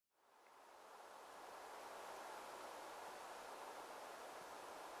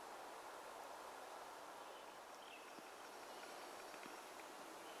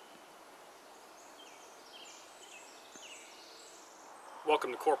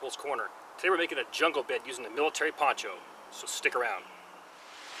Welcome to Corporals Corner. Today we're making a jungle bed using the military poncho, so stick around.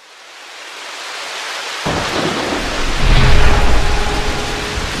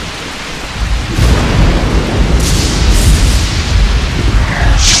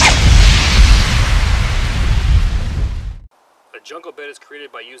 A jungle bed is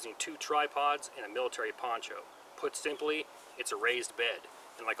created by using 2 tripods and a military poncho. Put simply, it's a raised bed.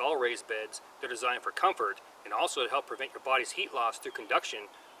 And like all raised beds, they're designed for comfort and also to help prevent your body's heat loss through conduction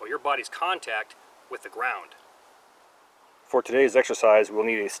or your body's contact with the ground. For today's exercise, we'll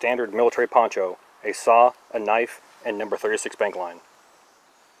need a standard military poncho, a saw, a knife, and number 36 bank line.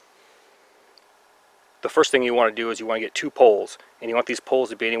 The first thing you want to do is you want to get 2 poles, and you want these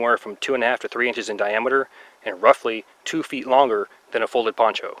poles to be anywhere from 2.5 to 3 inches in diameter and roughly 2 feet longer than a folded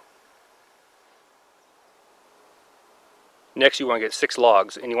poncho. Next, you want to get 6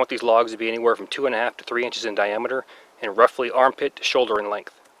 logs, and you want these logs to be anywhere from 2.5 to 3 inches in diameter and roughly armpit to shoulder in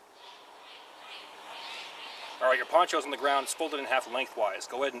length. Alright, your poncho's on the ground, it's folded in half lengthwise.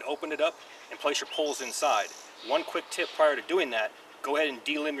 Go ahead and open it up and place your poles inside. One quick tip prior to doing that, go ahead and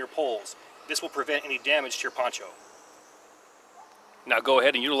delimb your poles. This will prevent any damage to your poncho. Now go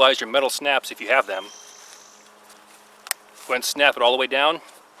ahead and utilize your metal snaps if you have them. Go ahead and snap it all the way down,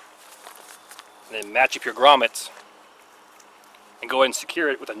 and then match up your grommets. And go ahead and secure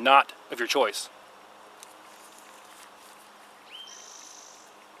it with a knot of your choice.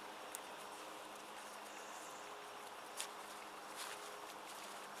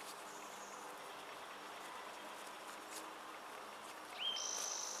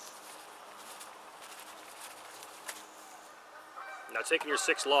 Now taking your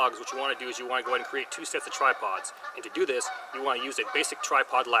 6 logs, what you want to do is you want to go ahead and create 2 sets of tripods. And to do this, you want to use a basic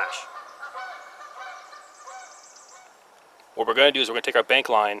tripod lash. What we're going to do is we're going to take our bank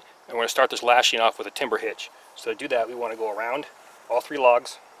line and we're going to start this lashing off with a timber hitch. So to do that, we want to go around all 3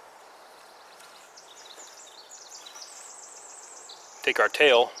 logs, take our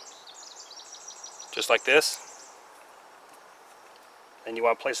tail just like this, and you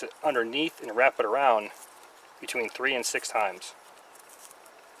want to place it underneath and wrap it around between 3 and 6 times.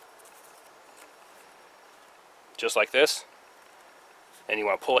 Just like this, and you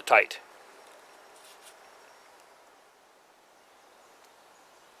want to pull it tight.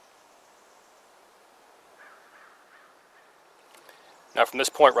 Now from this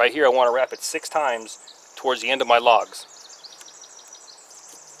point right here, I want to wrap it 6 times towards the end of my logs.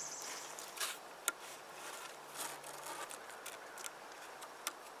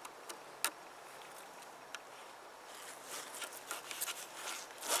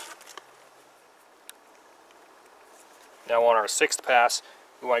 Now on our 6th pass,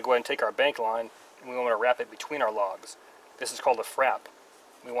 we want to go ahead and take our bank line and we want to wrap it between our logs. This is called a frap.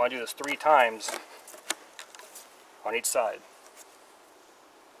 We want to do this 3 times on each side.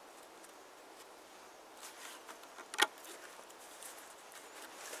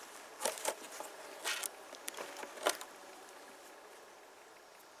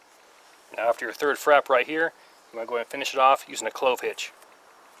 Now after your 3rd frap right here, you want to go ahead and finish it off using a clove hitch.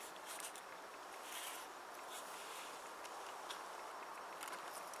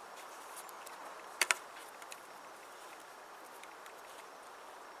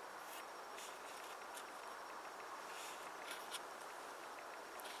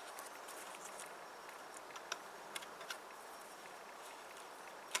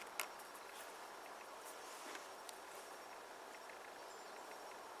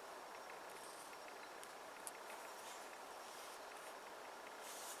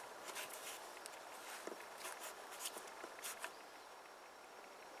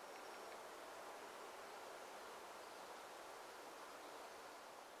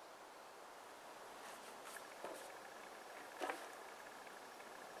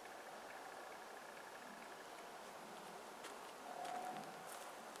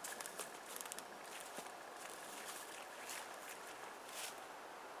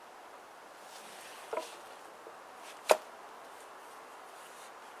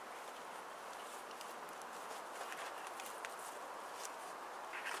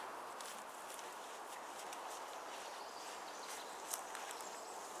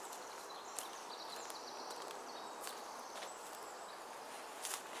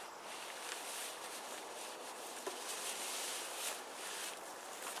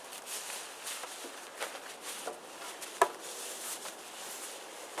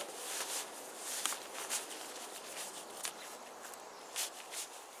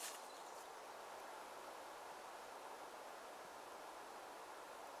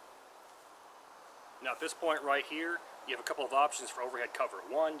 Now at this point right here, you have a couple of options for overhead cover.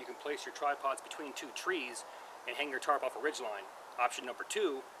 One, you can place your tripods between 2 trees and hang your tarp off a ridgeline. Option number 2,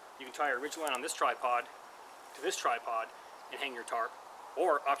 you can tie a ridge line on this tripod to this tripod and hang your tarp.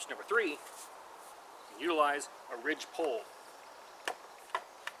 Or option number 3, you can utilize a ridge pole.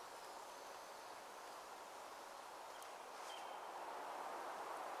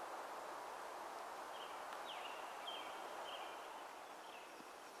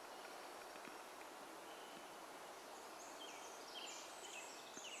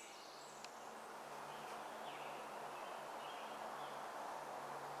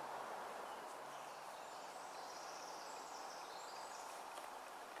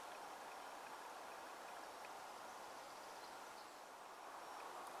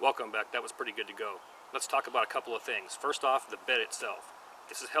 Welcome back. That was pretty good to go. Let's talk about a couple of things. First off, the bed itself.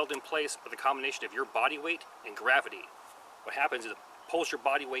 This is held in place with a combination of your body weight and gravity. What happens is it pulls your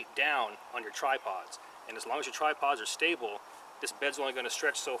body weight down on your tripods, and as long as your tripods are stable, this bed's only going to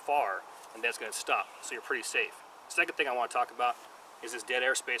stretch so far, and that's going to stop, so you're pretty safe. Second thing I want to talk about is this dead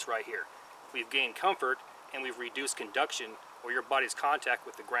air space right here. We've gained comfort and we've reduced conduction, or your body's contact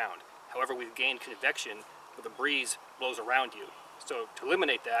with the ground. However, we've gained convection where the breeze blows around you. So to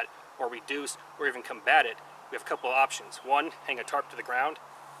eliminate that, or reduce, or even combat it, we have a couple of options. 1, hang a tarp to the ground.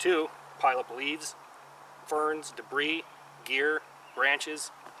 2, pile up leaves, ferns, debris, gear,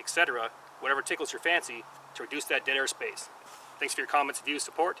 branches, etc., whatever tickles your fancy to reduce that dead air space. Thanks for your comments, views,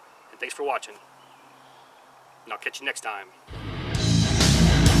 support, and thanks for watching. And I'll catch you next time.